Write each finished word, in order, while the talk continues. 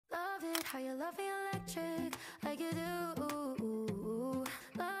how you love me electric, like you do.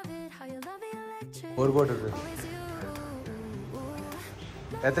 Love it how you love me electric. Always you.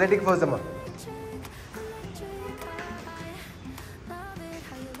 Athletic pose, amma.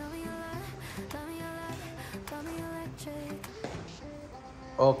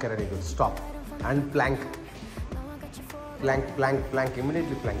 Okay, ready, good. Stop. And plank. Plank, plank, plank.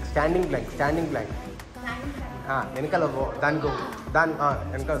 Immediately plank. Standing plank, standing plank. వెనకాల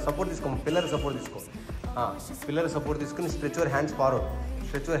వెనకాల support తీసుకో, pillar support తీసుకో. Pillar support తీసుకుని stretch your hands forward,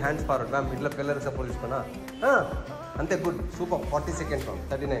 stretch your hands forward ma'am. ఇట్లా pillar support తీసుకున్నా అంతే. Good, super. 40 seconds ma'am.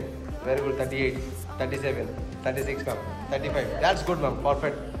 39, very good. 38, 37, 36 ma'am. 35, that's good ma'am.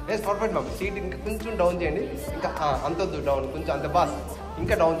 Perfect. Yes perfect ma'am. Seat ఇంకా కొంచెం down చేయండి, ఇంకా అంతొద్దు down, కొంచెం అంత బాస్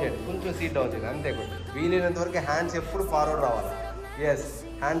ఇంకా డౌన్ చేయండి, కొంచెం సీట్ డౌన్ చేయండి, అంతే. గుడ్. వీలైనంత వరకు హ్యాండ్స్ ఎప్పుడు ఫార్వర్డ్ రావాలి. ఎస్,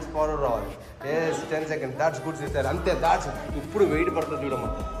 హ్యాండ్స్ ఫార్వర్డ్ రావాలి. Yes, 10 seconds. That's good sister, అంతే. దాట్స్ ఇప్పుడు వెయిట్ పడుతుంది చూడమ్మా.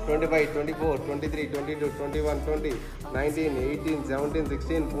 25, 24, 23, 22, 21, 20, 19, 18, 17,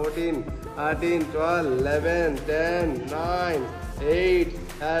 16, 14, 13, 12, 11, 10, 9, 8,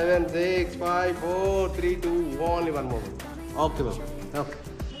 7, 6, 5, 4, 3, 2, only one moment. Okay ma'am. Okay,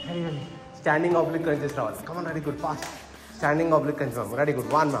 standing oblique crunches రావాలి. కమాన్, ready, good. Fast standing oblique crunch ma'am. Ready,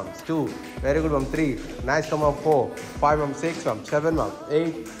 good. 1 ma'am. 2, very good ma'am. 3, nice. Come ma'am. 4, 5 ma'am. 6 ma'am. 7 ma'am.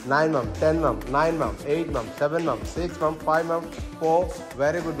 8, 9 ma'am. 10 ma'am. 9 ma'am. 8 ma'am. 7 ma'am. 6 ma'am. 5 ma'am. 4,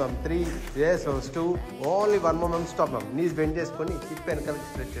 very good ma'am. 3, yes, 2, only 1 more ma'am. Stop ma'am. Knees bend చేసుకొని hip వెనకాలకి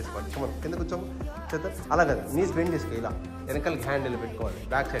stretch చేసుకోవాలి. కమాన్, కింద కూర్చోము చేద్దాం. అలా కదా, knees bend చేసుకో, ఇలా వెనకాలకి handle పెట్టుకోవాలి.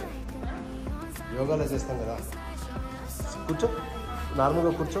 Back side యోగాలో చేస్తాం కదా. కూర్చో, నార్మల్గా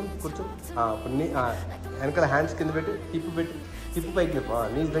కూర్చో. ఇప్పుడు వెనకాల హ్యాండ్స్ కింద పెట్టి హిప్ పైకి లేపు.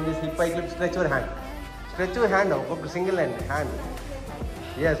 నీస్ బెండ్ చేసి హిప్ పైకి లేపు. స్ట్రెచ్ యువర్ హ్యాండ్, ఒక్కొక్క single hand.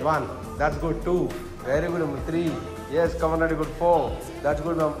 Yes, 1, that's good. 2, very good ma'am. 3, yes, come on, ready, good. 4, that's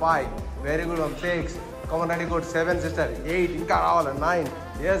good ma'am. 5, very good ma'am. 6, come on, ready, good. 7 sister. 8, ఇంకా రావాలి. 9,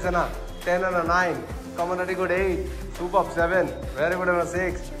 ఎస్ అన్న. 10 అన్న. 9, come on, ready, good. 8, super. 7, very good అన్న.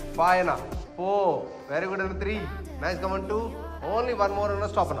 6, 5 అన్న. 4, very good అన్న. 3, nice. Come on. 2, only 1 more అన్న.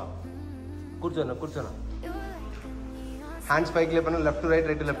 Stop అన్న. కూర్చోనా. Hands పైకి లేపన. Left to right,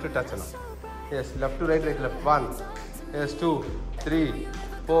 right to left touch అన్న. Yes, left to right, right to left. 1, yes, 2, 3,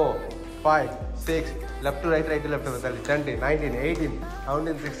 4, 5, 6, left to right, right to left. 20, 19, 18,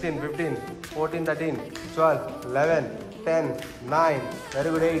 17, 16, 15, 14, 13, 12, 11, 10, 9, very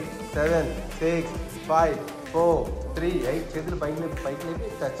good. 8, 7, 6, 5, 4, 3, 8. చేతులు పైకి లేపి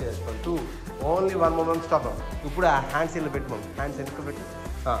touch చేసుకోవాలి. 2, only 1 more ma'am. Stop. ఇప్పుడు ఆ హ్యాండ్స్ ఇలా పెట్టు మ్యామ్. హ్యాండ్స్ వెనక్కి పెట్టి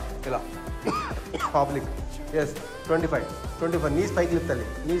ఇలా పబ్లిక్. ఎస్, 25, నీస్ పైకి లేపుతాలి.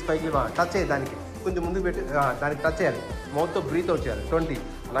 నీస్ పైకి టచ్ చేయాలి, దానికి కొంచెం ముందుకు పెట్టి దానికి టచ్ చేయాలి. మౌత్తో బ్రీత్ అవుట్ చేయాలి. 20,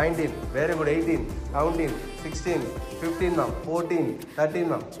 19, very good. 18, 17, 16, 15 ma'am. 14, 13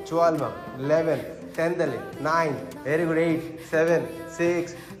 ma'am. 12 ma'am. 11, 10 తల్లి. 9, very good. 8, 7,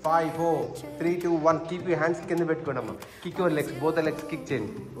 6, 5, 4, 3, 2, 1. Keep you hands కింద పెట్టుకోండి అమ్మా. Kick your legs, both legs kick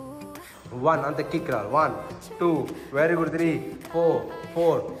చేయండి. 1, అంతే. కిక్ రావాలి. 1, 2, వెరీ గుడ్. 3,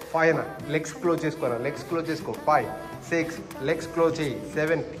 4, 5 అన్న. లెగ్స్ క్లోజ్ చేసుకోరా. లెగ్స్ క్లోజ్ చేసుకో. 5, 6, లెగ్స్ క్లోజ్ చేయి.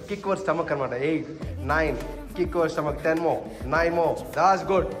 7, కిక్ యువర్ స్టమక్ అనమాట. 8, 9, kick your stomach. 10 more, 9 more. That's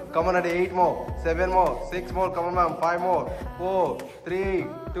good. Come on అంటే 8 more, 7 more, 6 more. Come on ma'am. 5 more, 4, 3,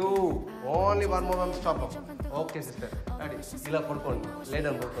 2, only 1 more ma'am. Stop. Okay sister, ready. ఇలా పడుకోండి.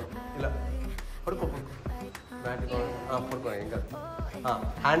 లేదని పడుకోండి. ఇలా పడుకో. పడుకోండి. ఇంకా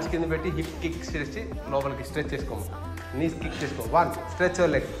హ్యాండ్స్ కింద పెట్టి హిప్ కిక్ చేసి లోపలికి స్ట్రెచ్ చేసుకోము. నీస్ కిక్ చేసుకో. 1, స్ట్రెచ్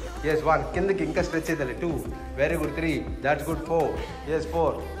యువర్ లెగ్. ఎస్, 1, కిందకి ఇంకా స్ట్రెచ్ అవుతుంది. 2, very good. 3, that's good. 4, yes,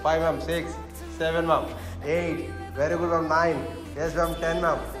 4, 5 ma'am. 6, 7 ma'am. 8, very good ma'am. 9, yes ma'am. 10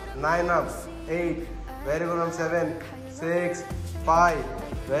 ma'am. 9 ma'am. 8, very good ma'am. 7, 6, 5,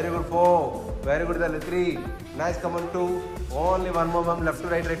 very good. 4, very good తల్లి. 3, nice. Come on. 2, only 1 more ma'am. Left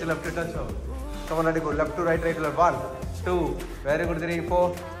to right, right to left touch. Come on, ready, good. Left to right, right to left. 1, 2, very good. 3, 4,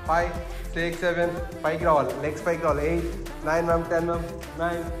 5, 6, 7, పైకి రావాలి. Legs పైకి రావాలి. 8, 9 ma'am. 10 ma'am.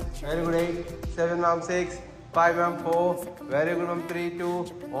 9, very good. 8, 7 ma'am. 6, 5 ma'am. 4, very good ma'am. 3, 2,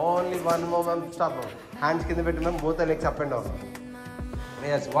 only 1 more ma'am. Stop. Hands కింద పెట్టి ma'am. Both legs up and down.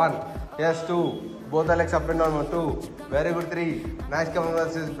 Yes, 1, yes, 2, both legs up and down ma'am. 2, very good. 3, nice. Come on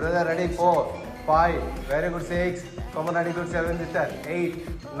brother. Ready. 4, 5, very good. 6, come on, ready, good. 7 sister. 8,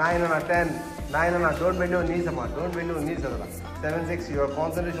 9 అన్న. 10, 9 అన్న. Don't bend your knees అమ్మా. Don't bend your knees అదలా. 7, 6, your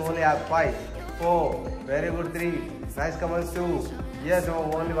concentration only have. 5, 4, very good. 3, nice. Come on. 2, yes,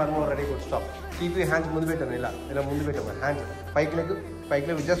 only 1 more. Ready, good. Stop. Keep you hands ముందు పెట్టాను. ఇలా ముందు పెట్టాము. Hands పైకి లెగ్, పైకి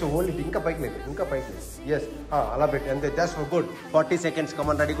లేవు, జస్ట్ హోల్డ్ ఇట్, ఇంకా పైకి లేదు, ఇంకా పైకి లేదు. ఎస్, అలా పెట్టి అంతే, జస్ట్ గుడ్. 40 seconds,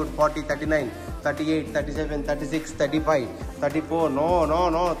 కమాన్, రెడీ, గుడ్. 40, 39, 38, 37, 36, 35, 34, నో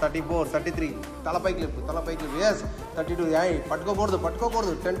 34, 33, తల పైకి లేపు, తల పైకి లేపు. Yes, 32,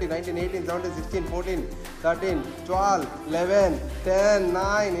 పట్టుకోకూడదు 20, 19, 18, 17, 16, 14, 13, 12, 11, 10,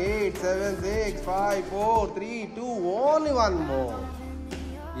 9, 8, 7, 6, 5, 4, 3, 2, only 1 more.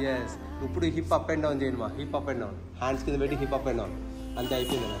 ఎస్, ఇప్పుడు హిప్ అప్ అండ్ డౌన్ చేయండి మా, hip up and down, hands కింద పెట్టి హిప్ అప్ అండ్ డౌన్, అంతే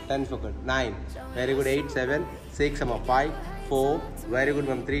అయిపోయింది అన్న. 10 సెకండ్, 9, వెరీ గుడ్. 8, 7, 6 అమ్మ, 5, 4, very good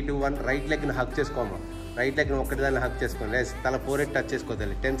ma'am. 3, 2, 1, right లెగ్ని Haq చేసుకోమ్మా, right లెగ్ని ఒక్కటి దాన్ని హక్ చేసుకోండి. లెస్, తల 4 టచ్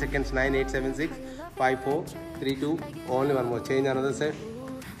చేసుకోవాలి. 10 seconds, 9, 8, 7, 6, 5, 4, 3, 2, only 1 more. Change another side.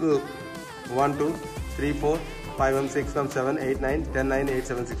 1, 2, 3, 4, 5, 6, 7, 8, 9, 10, 9, 8,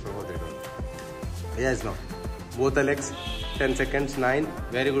 7, 6, 4, 3, 2. Yes, now. Both the legs. 10 seconds, 9,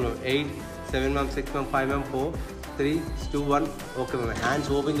 very good. 8, 7, 6, 5, 4, 3, 2, 1. Okay ma'am. Hands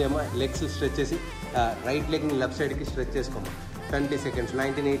open చేయమా, legs stretch చేసి రైట్ లెగ్ని లెఫ్ట్ సైడ్కి stretch చేసుకోమా. 20 seconds,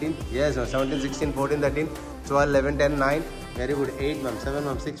 19, 18, yes ma'am. 17, 16, 14, 13, 12, 11, 10, 9, very good. 8 ma'am, 7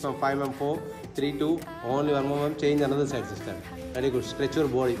 ma'am, 6 ma'am, 5 ma'am, 4, 3, 2, only 1 more ma'am. Change another side sister, very good. Stretch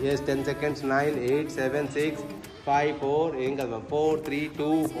your body. yes, 10 seconds, 9, 8, 7, 6, 5, 4, ఏం కాదు ma'am. 4, 3,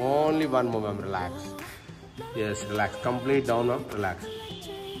 2, only 1 more ma'am. Relax. Yes, relax. Complete down, relax.